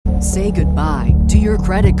Say goodbye to your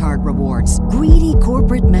credit card rewards. Greedy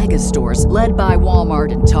corporate mega stores, led by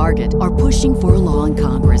Walmart and Target, are pushing for a law in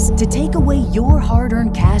Congress to take away your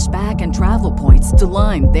hard-earned cash back and travel points to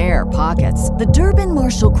line their pockets. The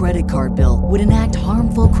Durbin-Marshall credit card bill would enact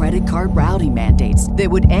harmful credit card routing mandates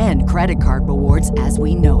that would end credit card rewards as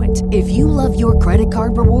we know it. If you love your credit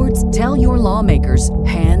card rewards, tell your lawmakers,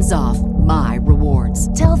 hands off my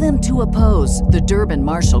rewards. Tell them to oppose the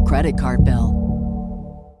Durbin-Marshall credit card bill.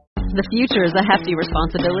 The future is a hefty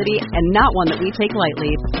responsibility and not one that we take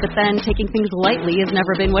lightly. But then, taking things lightly has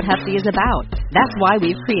never been what Hefty is about. That's why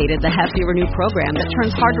we've created the Hefty Renew program that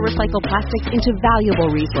turns hard-to-recycle plastics into valuable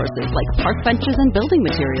resources like park benches and building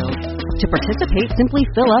materials. To participate, simply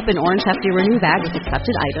fill up an orange Hefty Renew bag with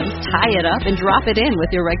accepted items, tie it up, and drop it in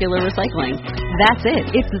with your regular recycling. That's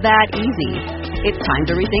it. It's that easy. It's time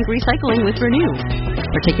to rethink recycling with Renew.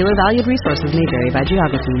 Particular valued resources may vary by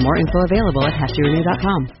geography. More info available at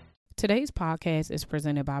heftyrenew.com. Today's podcast is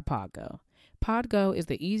presented by Podgo. Podgo is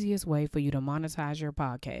the easiest way for you to monetize your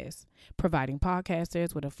podcast, providing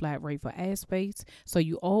podcasters with a flat rate for ad space so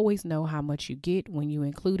you always know how much you get when you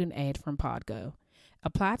include an ad from Podgo.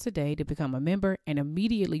 Apply today to become a member and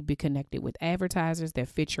immediately be connected with advertisers that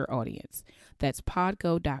fit your audience. That's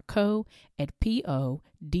podgo.co at podgo.co.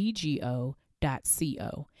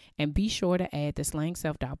 And be sure to add the Slang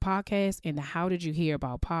Self-Doubt podcast in the How Did You Hear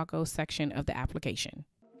About Podgo section of the application.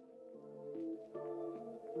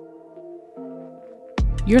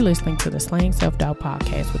 You're listening to the Slang Self-Doubt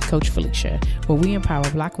podcast with Coach Felicia, where we empower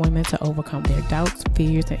Black women to overcome their doubts,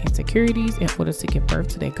 fears, and insecurities in order to give birth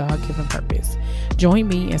to their God-given purpose. Join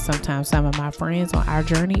me and sometimes some of my friends on our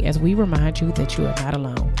journey as we remind you that you are not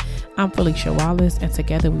alone. I'm Felicia Wallace, and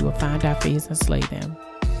together we will find our fears and slay them.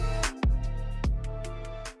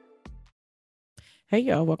 Hey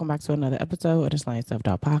y'all, welcome back to another episode of the Slang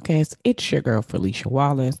Self-Doubt podcast. It's your girl Felicia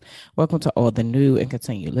Wallace. Welcome to all the new and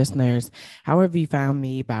continued listeners. However you found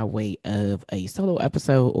me by way of a solo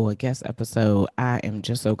episode or a guest episode, I am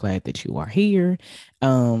just so glad that you are here.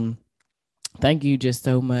 Thank you just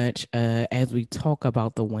so much. As we talk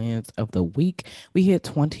about the wins of the week, we hit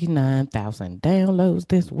 29,000 downloads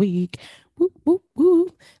this week. Whoop, whoop,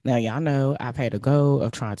 whoop. Now, y'all know I've had a goal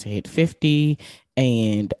of trying to hit 50.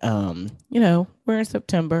 And, we're in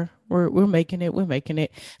September. We're making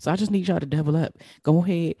it. So I just need y'all to double up. Go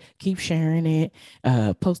ahead, keep sharing it.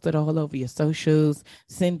 Post it all over your socials.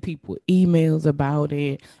 Send people emails about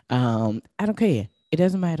it. I don't care. It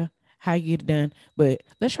doesn't matter how you get it done. But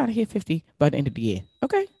let's try to hit 50 by the end of the year.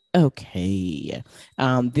 Okay.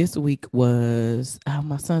 This week was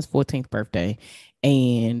my son's 14th birthday.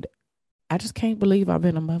 And I just can't believe I've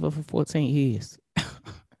been a mother for 14 years.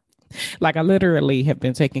 Like I literally have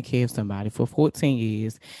been taking care of somebody for 14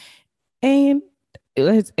 years. And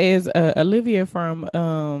as Olivia from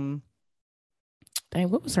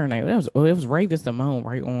what was her name? It was Raven Simone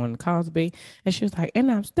right on Cosby. And she was like, and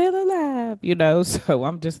I'm still alive, So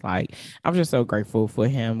I'm just so grateful for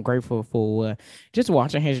him, grateful for just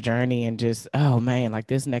watching his journey and just, oh man, like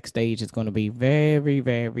this next stage is going to be very,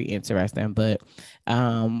 very interesting. But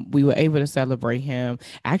we were able to celebrate him.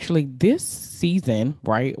 Actually, this season,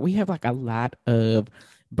 right, we have like a lot of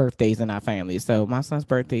birthdays in our family. So my son's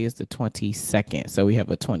birthday is the 22nd. So we have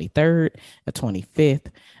a 23rd, a 25th,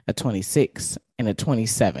 a 26th, and a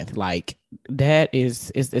 27th. Like that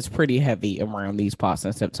it's pretty heavy around these parts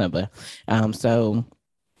in September. So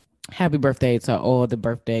happy birthday to all the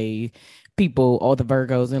birthday people, all the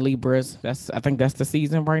Virgos and Libras. I think that's the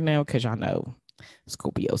season right now, because y'all know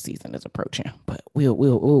Scorpio season is approaching, but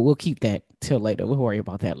we'll keep that till later. We'll worry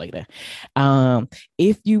about that later.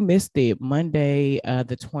 If you missed it, Monday,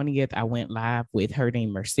 the 20th, I went live with Herdine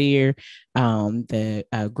Mercier,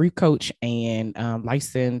 the grief coach and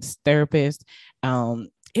licensed therapist.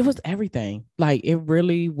 It was everything. Like it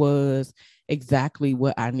really was exactly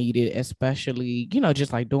what I needed, especially,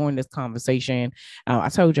 just like during this conversation. I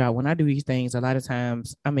told y'all when I do these things, a lot of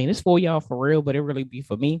times, I mean, it's for y'all for real, but it really be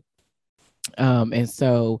for me. And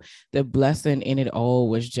so the blessing in it all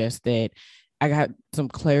was just that I got some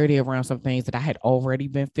clarity around some things that I had already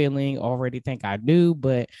been feeling, already think I knew,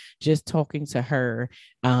 but just talking to her,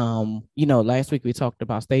 last week we talked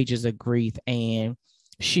about stages of grief, and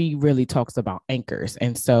she really talks about anchors.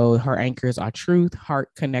 And so her anchors are truth, heart,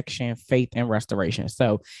 connection, faith, and restoration.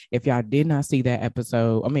 So if y'all did not see that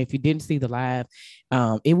episode, if you didn't see the live,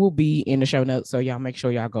 it will be in the show notes. So y'all make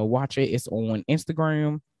sure y'all go watch it. It's on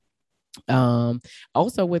Instagram.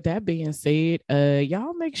 Also, with that being said,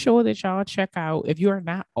 y'all make sure that y'all check out, if you are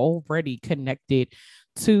not already connected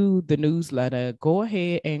to the newsletter, go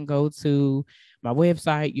ahead and go to my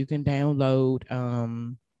website. You can download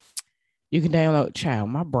You can download, child,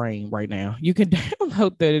 my brain right now. You can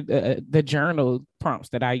download the journal prompts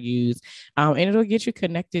that I use, and it'll get you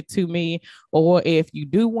connected to me. Or if you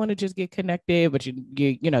do want to just get connected, but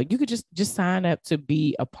you could just sign up to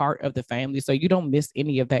be a part of the family, so you don't miss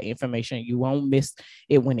any of that information. You won't miss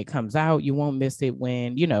it when it comes out. You won't miss it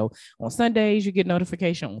when on Sundays you get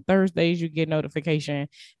notification, on Thursdays you get notification,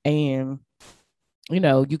 and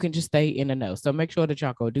you can just stay in the know. So make sure that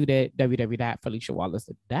y'all go do that,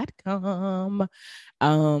 www.feliciawallace.com.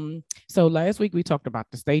 So last week we talked about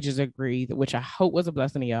the stages of grief, which I hope was a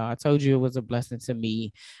blessing to y'all. I told you it was a blessing to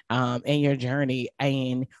me, in your journey.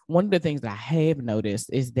 And one of the things that I have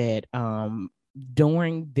noticed is that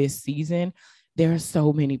during this season, there are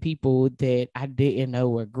so many people that I didn't know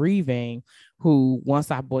were grieving, who, once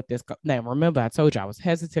I bought this, now remember I told you I was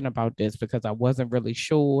hesitant about this because I wasn't really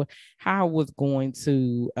sure how I was going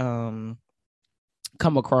to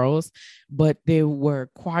come across, but there were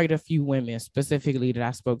quite a few women specifically that I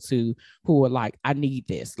spoke to who were like, I need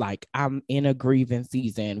this. Like, I'm in a grieving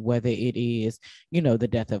season, whether it is, the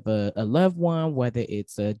death of a loved one, whether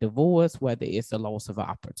it's a divorce, whether it's a loss of an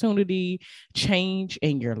opportunity, change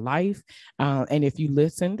in your life. And if you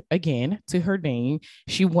listened again to Herdine,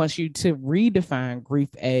 she wants you to redefine grief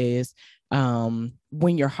as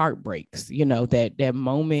when your heart breaks, that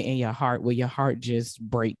moment in your heart where your heart just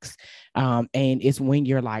breaks. And it's when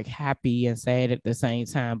you're like happy and sad at the same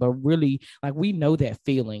time, but really, like, we know that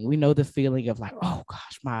feeling. We know the feeling of like, oh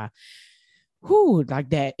gosh, like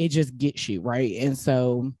that, it just gets you, right? And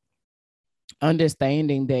so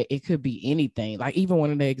understanding that it could be anything, like even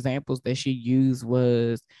one of the examples that she used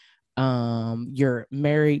was, you're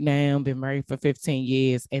married now, been married for 15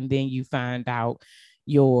 years, and then you find out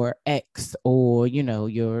your ex or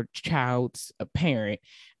your child's parent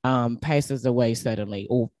passes away suddenly,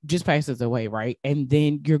 or just passes away, right? And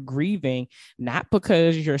then you're grieving, not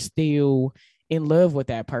because you're still in love with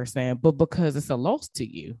that person, but because it's a loss to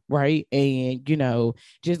you, right? And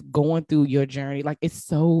just going through your journey, like, it's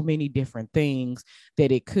so many different things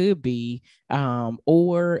that it could be,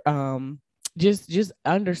 or just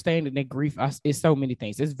understanding that grief is so many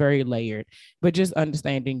things. It's very layered, but just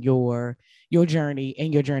understanding your journey,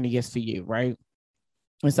 and your journey is for you, right?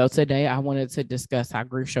 And so today I wanted to discuss how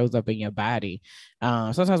grief shows up in your body.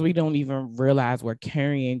 Sometimes we don't even realize we're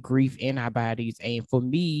carrying grief in our bodies. And for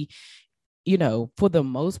me, for the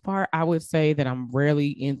most part, I would say that I'm rarely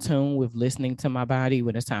in tune with listening to my body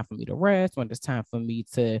when it's time for me to rest, when it's time for me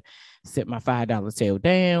to sit my $5 tail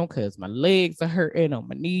down because my legs are hurting or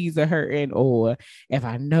my knees are hurting, or if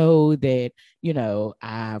I know that,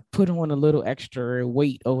 I put on a little extra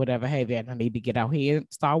weight or whatever have you, and I need to get out here and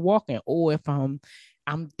start walking, or if I'm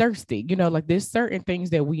thirsty, like there's certain things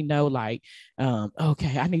that we know, like,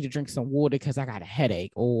 okay, I need to drink some water because I got a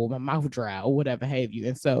headache or my mouth dry or whatever have you.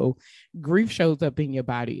 And so grief shows up in your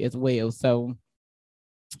body as well. So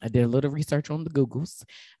I did a little research on the Googles.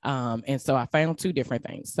 And so I found two different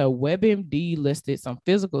things. So WebMD listed some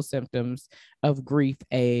physical symptoms of grief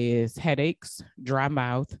as headaches, dry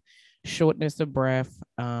mouth, shortness of breath,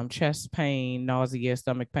 chest pain, nausea,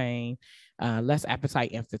 stomach pain, less appetite,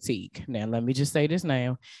 and fatigue. Now, let me just say this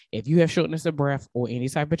now. If you have shortness of breath or any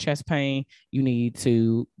type of chest pain, you need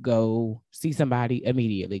to go see somebody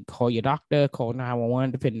immediately. Call your doctor, call 911,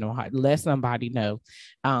 depending on how, let somebody know.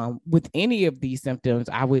 With any of these symptoms,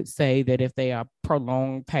 I would say that if they are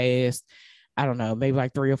prolonged past, I don't know, maybe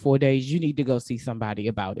like 3 or 4 days, you need to go see somebody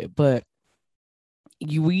about it. But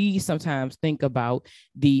we sometimes think about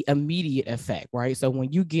the immediate effect, right? So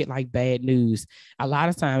when you get like bad news, a lot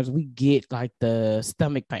of times we get like the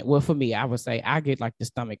stomach pain. Well, for me, I would say I get like the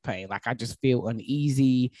stomach pain. Like, I just feel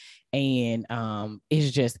uneasy, and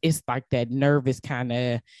it's like that nervous kind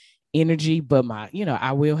of energy, but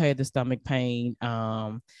I will have the stomach pain.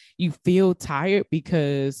 You feel tired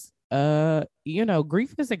because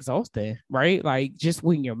grief is exhausting, right? Like, just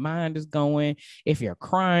when your mind is going, if you're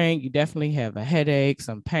crying, you definitely have a headache,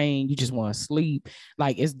 some pain, you just want to sleep.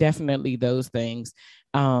 Like, it's definitely those things.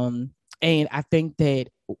 And I think that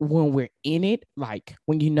when we're in it, like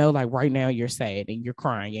when like right now you're sad and you're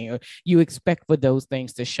crying, and you expect for those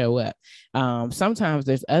things to show up. Sometimes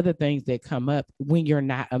there's other things that come up when you're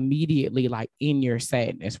not immediately like in your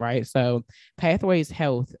sadness, right? So Pathways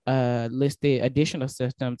Health listed additional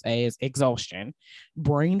symptoms as exhaustion,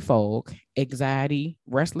 brain fog, anxiety,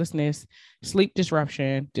 restlessness, sleep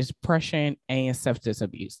disruption, depression, and substance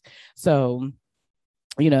abuse. So,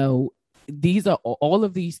 these are all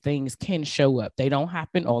of these things can show up. They don't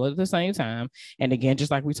happen all at the same time. And again,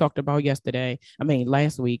 just like we talked about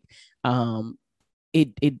last week,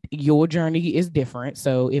 your journey is different.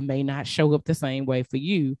 So it may not show up the same way for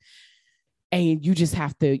you. And you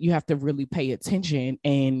have to really pay attention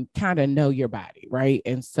and kind of know your body, right?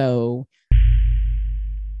 And so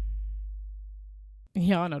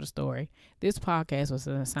y'all know the story. This podcast was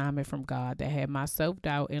an assignment from God that had my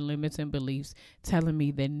self-doubt and limiting beliefs telling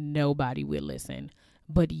me that nobody would listen.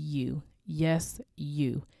 But you, yes,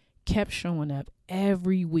 you, kept showing up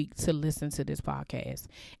every week to listen to this podcast.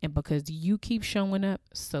 And because you keep showing up,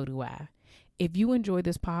 so do I. If you enjoy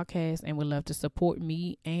this podcast and would love to support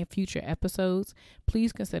me and future episodes,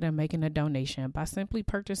 please consider making a donation by simply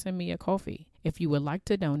purchasing me a coffee. If you would like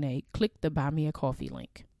to donate, click the Buy Me a Coffee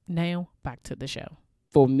link. Now, back to the show.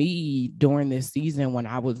 For me, during this season, when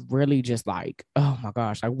I was really just like, oh my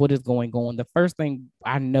gosh, like what is going on? The first thing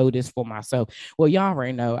I noticed for myself, well, y'all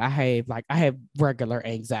already know I have regular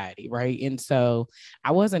anxiety, right? And so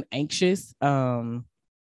I wasn't anxious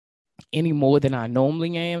any more than I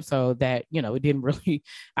normally am. So that, it didn't really,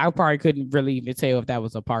 I probably couldn't really even tell if that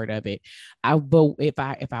was a part of it. But if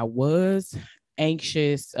I was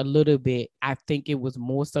anxious a little bit, I think it was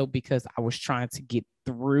more so because I was trying to get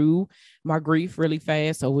through my grief really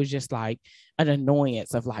fast. So it was just like an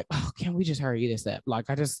annoyance of like, oh, can we just hurry this up? Like,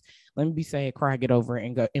 let me be sad, cry, get over it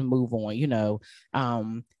and go and move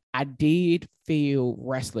on, I did feel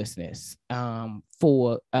restlessness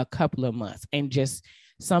for a couple of months, and just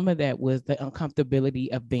some of that was the uncomfortability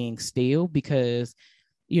of being still, because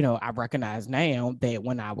I recognize now that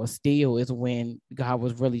when I was still is when God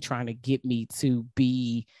was really trying to get me to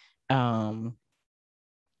be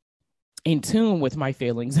in tune with my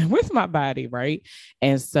feelings and with my body, right?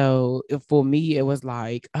 And so for me, it was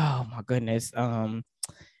like, oh my goodness,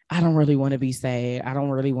 I don't really want to be sad. I don't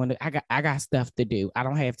really want to, I got stuff to do. I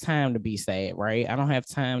don't have time to be sad, right? I don't have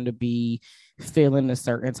time to be feeling a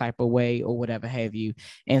certain type of way or whatever have you.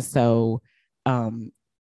 And so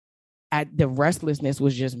the restlessness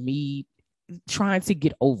was just me trying to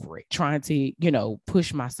get over it, trying to,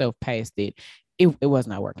 push myself past it. It was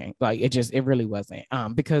not working. Like it really wasn't.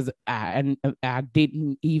 Because I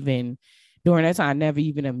didn't even, during that time, I never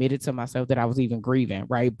even admitted to myself that I was even grieving,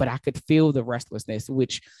 right? But I could feel the restlessness,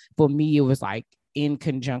 which for me, it was like in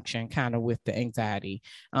conjunction kind of with the anxiety.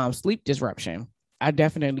 Sleep disruption. I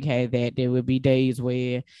definitely had that. There would be days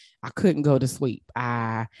where I couldn't go to sleep. Or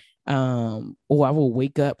I will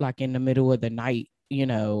wake up like in the middle of the night,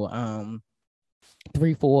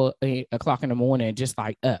 3, 4 o'clock in the morning, just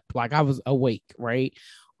like up, like I was awake, right?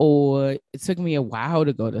 Or it took me a while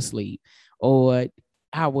to go to sleep, or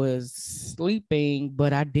I was sleeping,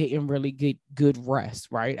 but I didn't really get good rest,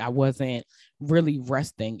 right? I wasn't really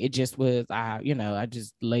resting. It just was, I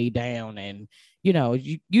just lay down and, you know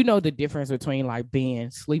the difference between like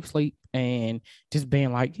being sleep and just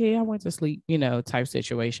being like, yeah, I went to sleep, type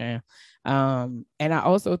situation. And I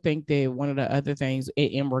also think that one of the other things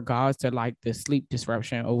in regards to like the sleep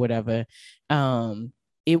disruption or whatever,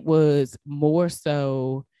 it was more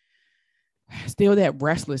so still that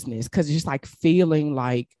restlessness, because just like feeling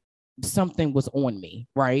like something was on me,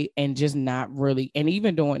 right? And just not really, and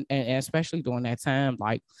even doing, and especially during that time,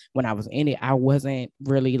 like when I was in it, I wasn't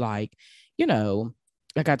really like, you know,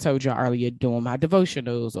 like I told you earlier, doing my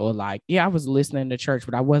devotionals, or like, yeah, I was listening to church,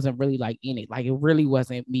 but I wasn't really like in it. Like it really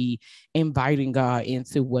wasn't me inviting God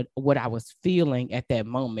into what I was feeling at that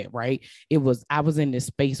moment, right? I was in this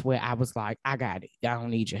space where I was like, I got it. I don't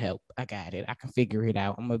need your help. I got it. I can figure it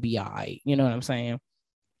out. I'm gonna be all right. You know what I'm saying?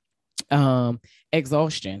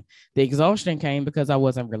 Exhaustion. The exhaustion came because I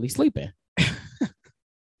wasn't really sleeping.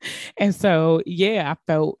 And so, yeah, I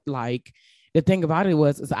felt like the thing about it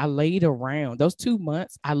is I laid around those 2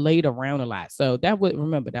 months. I laid around a lot. So that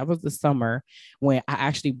was the summer when I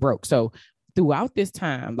actually broke. So throughout this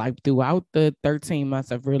time, like throughout the 13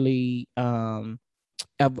 months of really,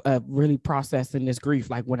 of really processing this grief,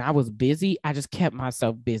 like when I was busy, I just kept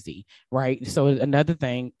myself busy, right? So another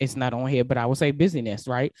thing, it's not on here, but I would say busyness,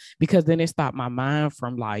 right? Because then it stopped my mind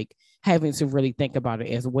from like having to really think about it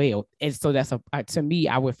as well. And so that's to me,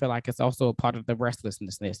 I would feel like it's also a part of the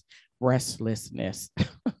restlessness.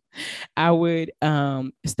 I would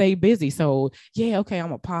stay busy. So yeah, okay,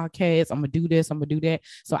 I'm a podcast, I'm gonna do this, I'm gonna do that.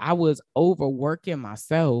 So I was overworking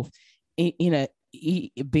myself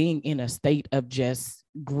being in a state of just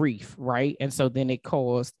grief, right? And so then it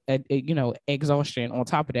caused exhaustion on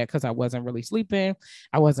top of that, because I wasn't really sleeping,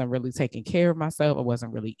 I wasn't really taking care of myself, I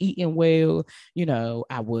wasn't really eating well,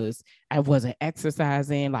 I wasn't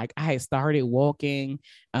exercising. Like I had started walking,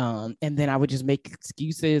 and then I would just make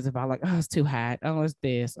excuses about like, oh, it's too hot, oh, it's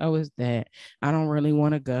this, oh, it's that, I don't really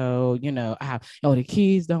want to go, the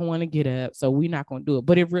kids don't want to get up, so we're not going to do it.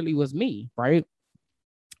 But it really was me, right?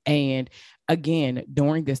 And again,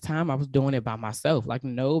 during this time, I was doing it by myself. Like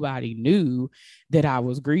nobody knew that I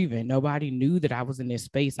was grieving. Nobody knew that I was in this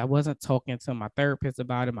space. I wasn't talking to my therapist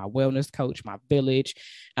about it, my wellness coach, my village,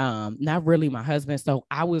 not really my husband. So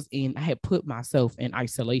I had put myself in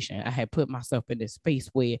isolation. I had put myself in this space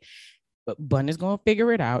where Bunny's gonna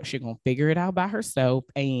figure it out. She's gonna figure it out by herself,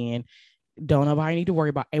 and don't nobody need to worry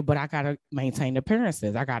about it. But I gotta maintain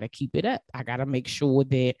appearances. I gotta keep it up. I gotta make sure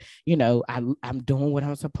that I'm doing what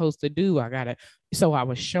I'm supposed to do. So I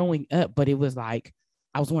was showing up, but it was like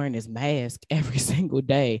I was wearing this mask every single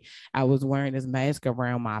day. I was wearing this mask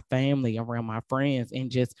around my family, around my friends, and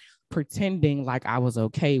just pretending like I was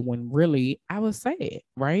okay when really I was sad,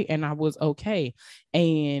 right? And I was okay.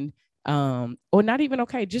 And or not even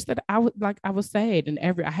okay, just that I was sad, and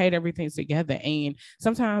I had everything together. And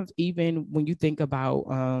sometimes even when you think about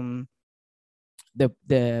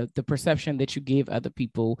the perception that you give other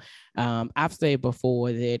people, I've said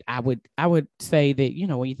before that I would say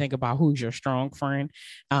that, when you think about who's your strong friend,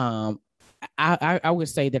 I would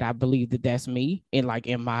say that I believe that that's me in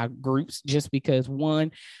my groups, just because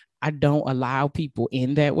one, I don't allow people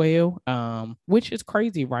in that well, which is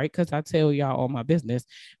crazy, right? Because I tell y'all all my business,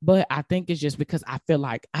 but I think it's just because I feel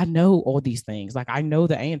like I know all these things. Like I know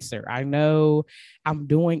the answer. I know I'm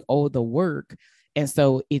doing all the work. And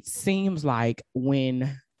so it seems like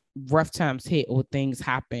when rough times hit or things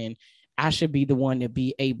happen, I should be the one to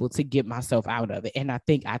be able to get myself out of it. And I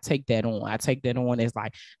think I take that on. I take that on as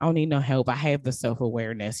like, I don't need no help. I have the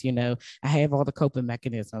self-awareness, I have all the coping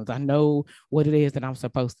mechanisms. I know what it is that I'm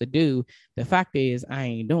supposed to do. The fact is I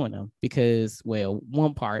ain't doing them because, well,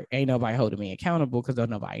 one part, ain't nobody holding me accountable because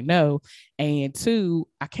don't nobody know. And two,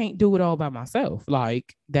 I can't do it all by myself.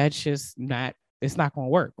 Like that's just not, it's not going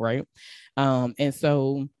to work. Right. And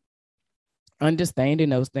so understanding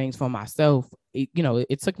those things for myself,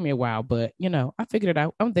 it took me a while, but I figured it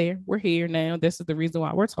out. I'm there. We're here now. This is the reason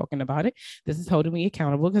why we're talking about it. This is holding me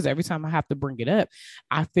accountable, because every time I have to bring it up,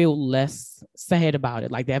 I feel less sad about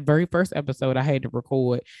it. Like that very first episode I had to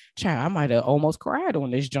record, child, I might have almost cried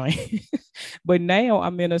on this joint. But now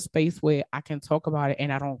I'm in a space where I can talk about it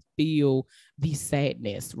and I don't feel the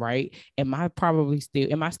sadness, right? Am I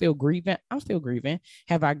still grieving? I'm still grieving.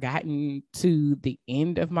 Have I gotten to the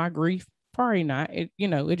end of my grief? Probably not. It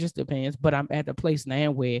just depends. But I'm at a place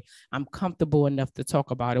now where I'm comfortable enough to talk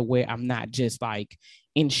about it, where I'm not just like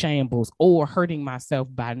in shambles or hurting myself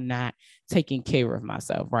by not taking care of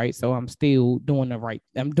myself, right? So I'm still doing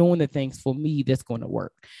I'm doing the things for me that's going to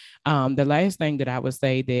work. The last thing that I would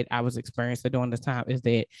say that I was experiencing during this time is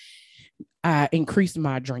that I increased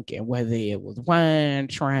my drinking, whether it was wine,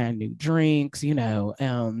 trying new drinks,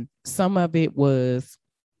 some of it was,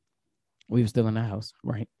 we were still in the house,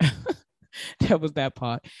 right? That was that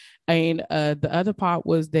part. And the other part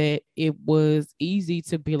was that it was easy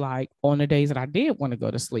to be like, on the days that I did want to go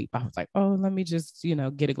to sleep, I was like, oh, let me just,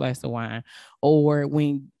 get a glass of wine. Or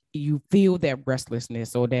when you feel that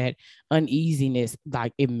restlessness or that uneasiness,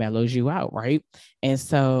 like it mellows you out, right? And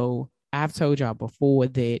so I've told y'all before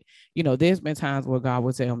that, there's been times where God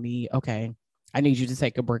will tell me, okay, I need you to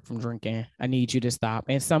take a break from drinking. I need you to stop.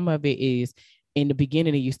 And some of it is, in the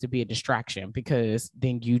beginning, it used to be a distraction, because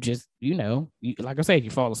then you just, like I said, you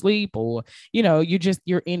fall asleep, or, you're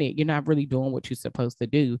in it. You're not really doing what you're supposed to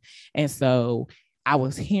do. And so I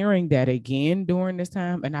was hearing that again during this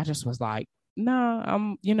time. And I just was like, nah,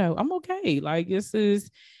 I'm okay. Like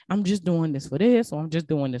I'm just doing this for this, or I'm just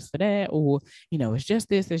doing this for that, or, it's just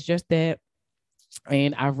this, it's just that.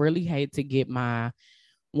 And I really had to get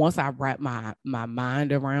once I wrapped my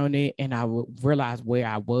mind around it and I would realize where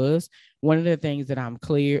I was, one of the things that I'm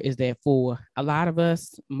clear is that for a lot of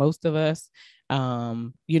us, most of us,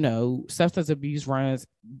 substance abuse runs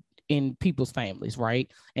in people's families, right?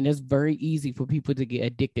 And it's very easy for people to get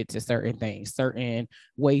addicted to certain things, certain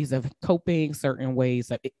ways of coping, certain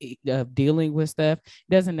ways of dealing with stuff.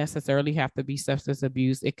 It doesn't necessarily have to be substance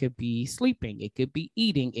abuse. It could be sleeping, it could be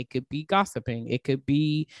eating, it could be gossiping, it could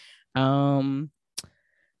be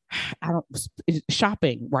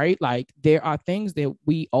shopping, right? Like there are things that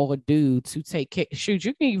we all do to take care. Shoot,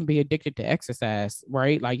 you can even be addicted to exercise,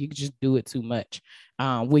 right? Like you can just do it too much,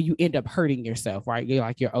 where you end up hurting yourself, right?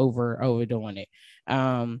 You're overdoing it.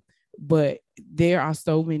 But there are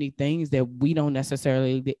so many things that we don't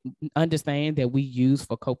necessarily understand that we use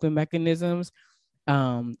for coping mechanisms,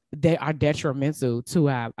 that are detrimental to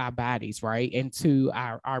our bodies, right? And to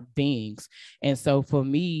our beings. And so for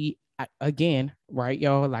me, again, right,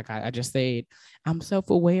 y'all, like I just said, I'm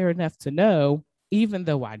self-aware enough to know, even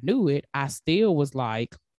though I knew it, I still was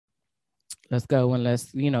like, let's go and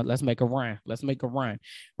let's make a run. Let's make a run.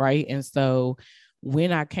 Right. And so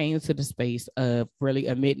when I came to the space of really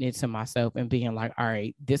admitting it to myself and being like, all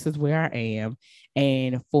right, this is where I am.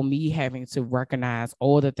 And for me having to recognize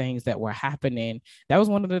all the things that were happening, that was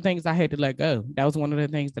one of the things I had to let go. That was one of the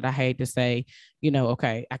things that I had to say,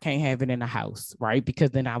 okay, I can't have it in the house, right?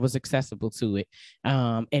 Because then I was accessible to it.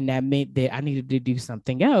 And that meant that I needed to do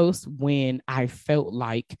something else when I felt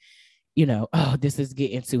like, oh, this is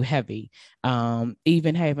getting too heavy.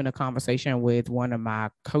 Even having a conversation with one of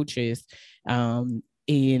my coaches,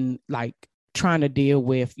 in like trying to deal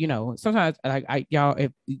with, sometimes like y'all,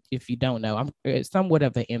 if you don't know, I'm somewhat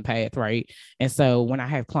of an empath, right? And so when I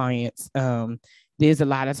have clients, there's a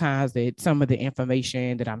lot of times that some of the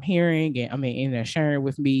information that I'm hearing and they're sharing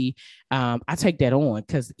with me, I take that on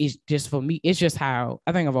because it's just for me, it's just how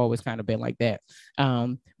I think I've always kind of been like that.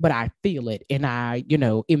 But I feel it and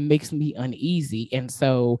it makes me uneasy. And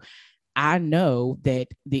so I know that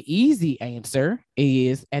the easy answer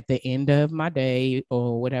is at the end of my day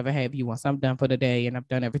or whatever have you, once I'm done for the day and I've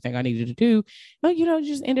done everything I needed to do, but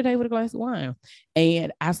just end the day with a glass of wine.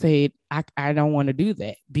 And I said, I don't want to do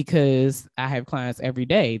that because I have clients every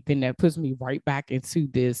day. Then that puts me right back into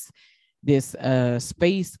this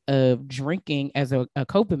space of drinking as a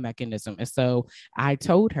coping mechanism. And so I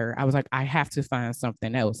told her, I was like, I have to find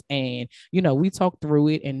something else. And, we talked through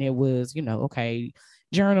it and it was, okay,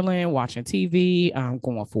 journaling, watching TV,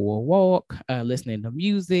 going for a walk, listening to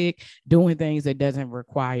music, doing things that doesn't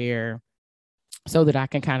require so that I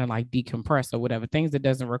can kind of like decompress or whatever, things that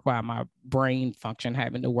doesn't require my brain function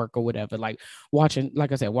having to work or whatever, like watching,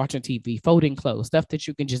 like I said, watching TV, folding clothes, stuff that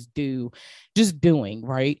you can just do, just doing,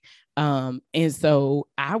 right? And so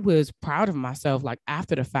I was proud of myself, like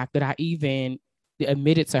after the fact that I even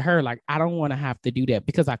admitted to her, like, I don't want to have to do that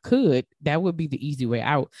because that would be the easy way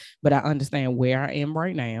out. But I understand where I am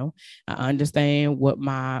right now. I understand what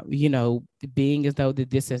my, being as though that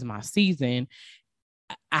this is my season.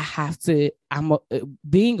 I'm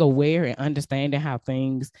being aware and understanding how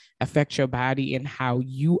things affect your body and how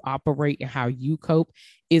you operate and how you cope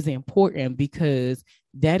is important because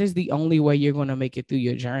that is the only way you're going to make it through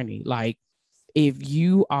your journey. Like, if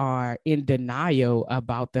you are in denial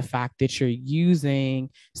about the fact that you're using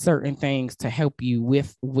certain things to help you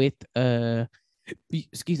using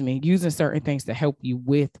certain things to help you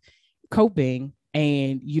with coping,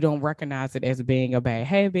 and you don't recognize it as being a bad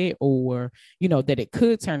habit or, that it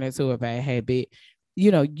could turn into a bad habit,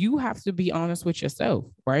 you have to be honest with yourself,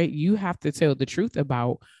 right? You have to tell the truth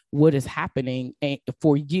about what is happening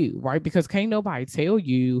for you, right? Because can't nobody tell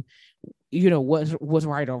you, what's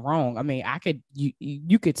right or wrong. I mean,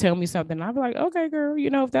 you could tell me something and I'd be like, okay, girl,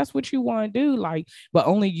 if that's what you want to do, like, but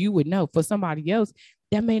only you would know. For somebody else,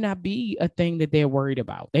 that may not be a thing that they're worried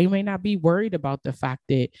about. They may not be worried about the fact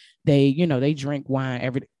that they drink wine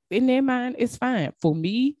every day. In their mind, it's fine. For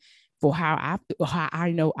me, for how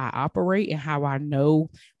I know I operate and how I know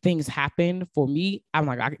things happen for me, I'm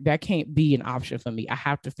like, that can't be an option for me. I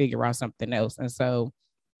have to figure out something else. And so,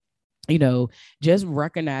 just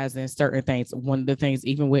recognizing certain things. One of the things,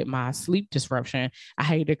 even with my sleep disruption, I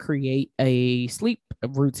had to create a sleep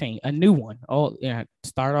routine, a new one,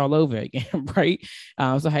 start all over again, right?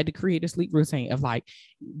 So I had to create a sleep routine of like,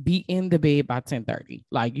 be in the bed by 10:30.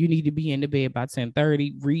 Like, you need to be in the bed by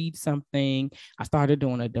 10:30, read something. I started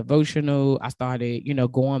doing a devotional. I started,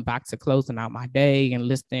 going back to closing out my day and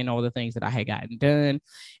listing all the things that I had gotten done.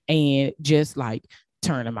 And just like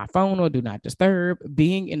turning my phone on, do not disturb,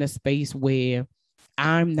 being in a space where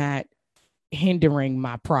I'm not hindering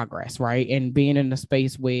my progress, right? And being in a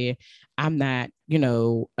space where I'm not,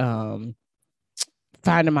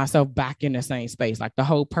 finding myself back in the same space. Like, the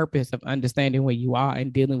whole purpose of understanding where you are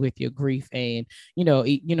and dealing with your grief and,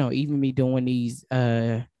 even me doing these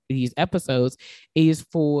episodes is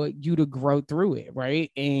for you to grow through it,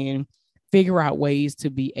 right? And figure out ways to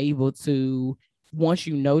be able to, once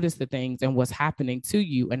you notice the things and what's happening to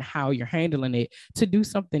you and how you're handling it, to do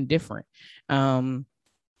something different.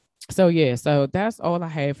 So that's all I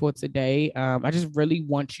have for today. I just really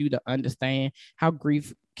want you to understand how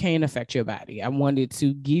grief can affect your body. I wanted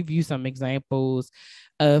to give you some examples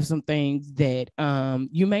of some things that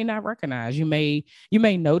you may not recognize. You may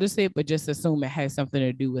notice it, but just assume it has something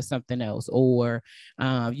to do with something else, or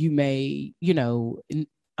you may,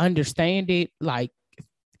 understand it like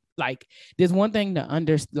like there's one thing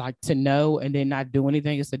to to know and then not do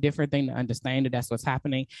anything. It's a different thing to understand that that's what's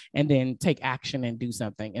happening and then take action and do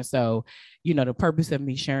something. And so, the purpose of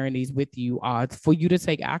me sharing these with you are for you to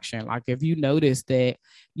take action. Like if you notice that,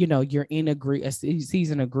 you're in a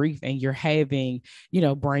season of grief and you're having,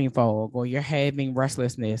 brain fog, or you're having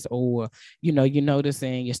restlessness, or, you're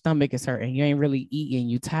noticing your stomach is hurting, you ain't really eating,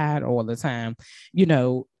 you tired all the time,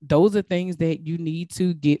 those are things that you need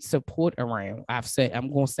to get support around.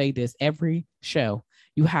 I'm going to say this every show.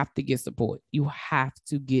 You have to get support. You have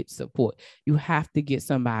to get support. You have to get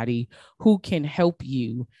somebody who can help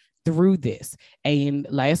you through this. And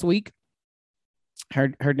last week,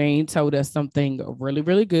 her name told us something really,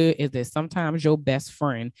 really good, is that sometimes your best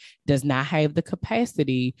friend does not have the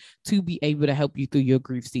capacity to be able to help you through your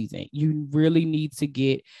grief season. You really need to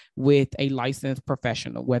get with a licensed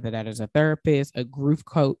professional, whether that is a therapist, a grief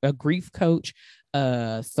coach,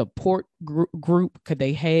 a support group. Could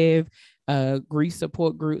they have grief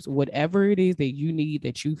support groups? Whatever it is that you need,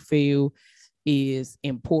 that you feel is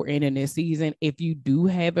important in this season. If you do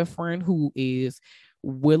have a friend who is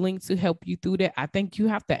willing to help you through that, I think you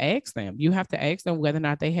have to ask them. You have to ask them whether or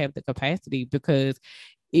not they have the capacity, because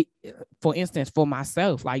for instance, for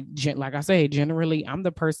myself, like I said, generally, I'm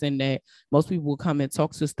the person that most people will come and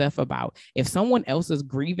talk to stuff about. If someone else is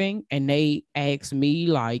grieving and they ask me,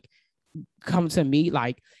 like, come to me,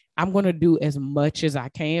 like, I'm going to do as much as I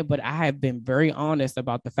can, but I have been very honest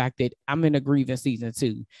about the fact that I'm in a grieving season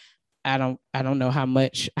too. I don't know how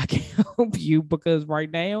much I can help you, because right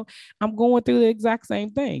now I'm going through the exact same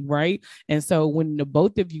thing, right? And so when the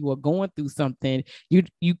both of you are going through something,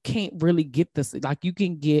 you can't really get this, like you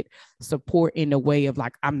can get support in the way of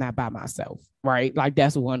like, I'm not by myself, right? Like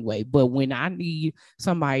that's one way. But when I need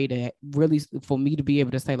somebody that really, for me to be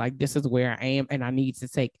able to say like, this is where I am and I need to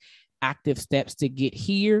take active steps to get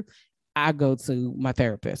here, I go to my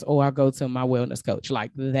therapist or I go to my wellness coach.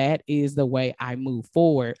 Like that is the way I move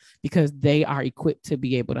forward, because they are equipped to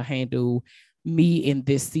be able to handle me in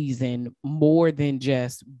this season more than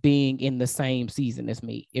just being in the same season as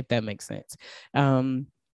me, if that makes sense. The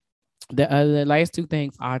last two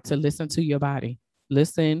things are to listen to your body.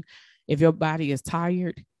 Listen, if your body is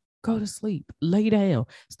tired, go to sleep, lay down,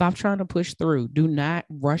 stop trying to push through. Do not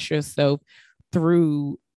rush yourself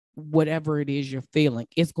through whatever it is you're feeling.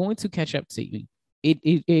 It's going to catch up to you. It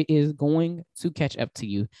is going to catch up to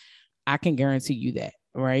you. I can guarantee you that,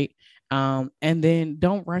 right? And then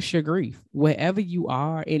don't rush your grief. Wherever you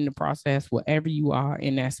are in the process, wherever you are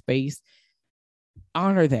in that space,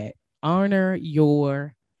 honor that. Honor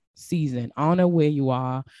your season. Honor where you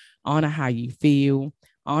are. Honor how you feel.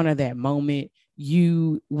 Honor that moment.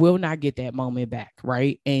 You will not get that moment back,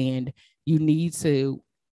 right? And you need to,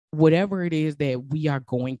 whatever it is that we are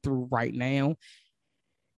going through right now,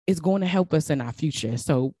 is going to help us in our future.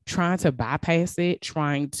 So trying to bypass it,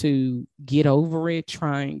 trying to get over it,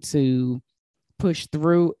 trying to push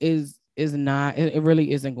through is not, it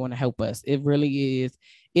really isn't going to help us. It really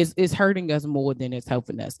is hurting us more than it's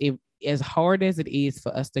helping us. As hard as it is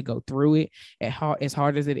for us to go through it, as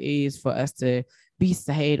hard as it is for us to be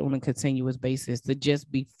sad on a continuous basis, to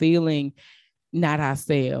just be feeling not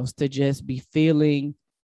ourselves, to just be feeling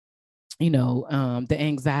the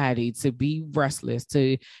anxiety, to be restless,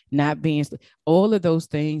 to not being, all of those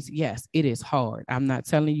things. Yes, it is hard. I'm not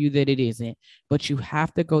telling you that it isn't, but you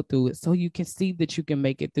have to go through it so you can see that you can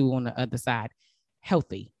make it through on the other side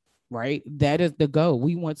healthy, right? That is the goal.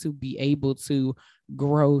 We want to be able to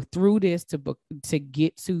grow through this to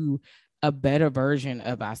get to a better version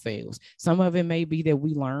of ourselves. Some of it may be that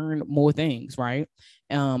we learn more things, right?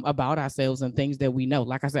 About ourselves and things that we know.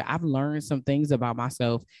 Like I said, I've learned some things about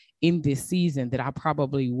myself in this season that I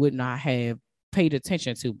probably would not have paid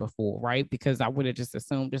attention to before, right? Because I would have just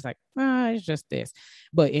assumed just like, it's just this.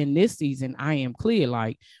 But in this season, I am clear,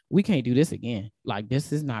 like, we can't do this again. Like,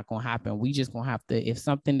 this is not going to happen. We just going to have to, if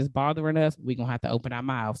something is bothering us, we're going to have to open our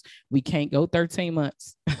mouths. We can't go 13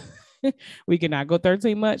 months. We cannot go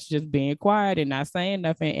 13 months just being quiet and not saying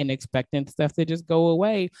nothing and expecting stuff to just go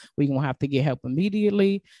away. We're going to have to get help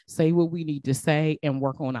immediately, say what we need to say, and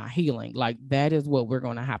work on our healing. Like, that is what we're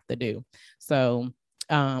going to have to do. So,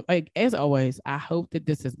 as always, I hope that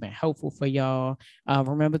this has been helpful for y'all.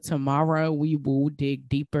 Remember, tomorrow we will dig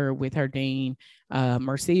deeper with Herdine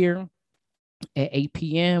Mercier. at 8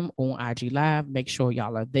 p.m. on IG Live. Make sure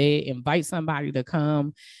y'all are there. Invite somebody to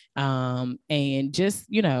come, and just,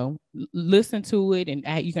 listen to it, and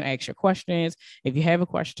you can ask your questions. If you have a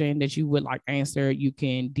question that you would like answered, you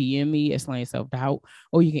can DM me at Slaying Self Doubt,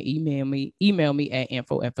 or you can email me at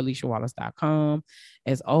info@FeliciaWallace.com.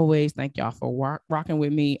 As always, thank y'all for rocking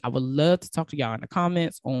with me. I would love to talk to y'all in the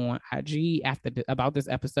comments on IG about this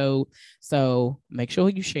episode. So make sure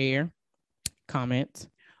you share, comment,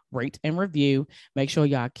 rate, and review. Make sure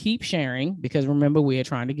y'all keep sharing, because remember, we are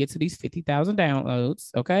trying to get to these 50,000 downloads.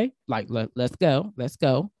 Okay, like let's go,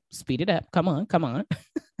 speed it up. Come on.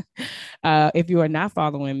 If you are not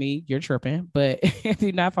following me, you're tripping. But if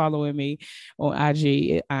you're not following me on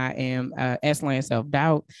IG, I am at Slaying Self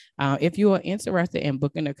Doubt. If you are interested in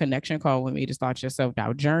booking a connection call with me to start your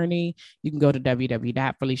self-doubt journey, you can go to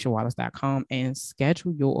www.FeliciaWallace.com and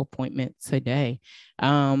schedule your appointment today.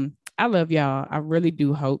 I love y'all. I really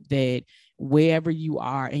do hope that wherever you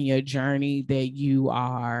are in your journey, that you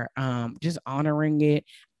are just honoring it.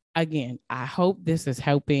 Again, I hope this is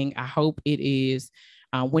helping. I hope it is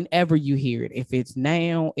whenever you hear it. If it's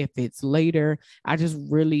now, if it's later, I just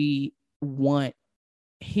really want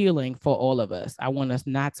healing for all of us. I want us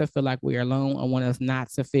not to feel like we're alone. I want us not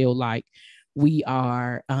to feel like we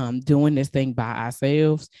are doing this thing by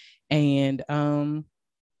ourselves. And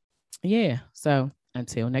yeah, so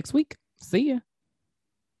until next week, see ya.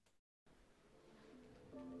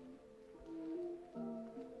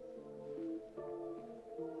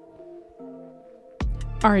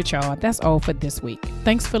 All right, y'all, that's all for this week.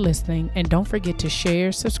 Thanks for listening, and don't forget to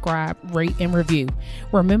share, subscribe, rate, and review.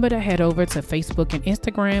 Remember to head over to Facebook and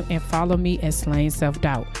Instagram and follow me at Slaying Self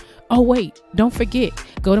Doubt. Oh, wait, don't forget,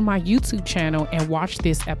 go to my YouTube channel and watch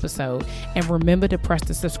this episode, and remember to press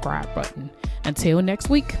the subscribe button. Until next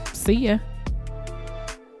week, see ya.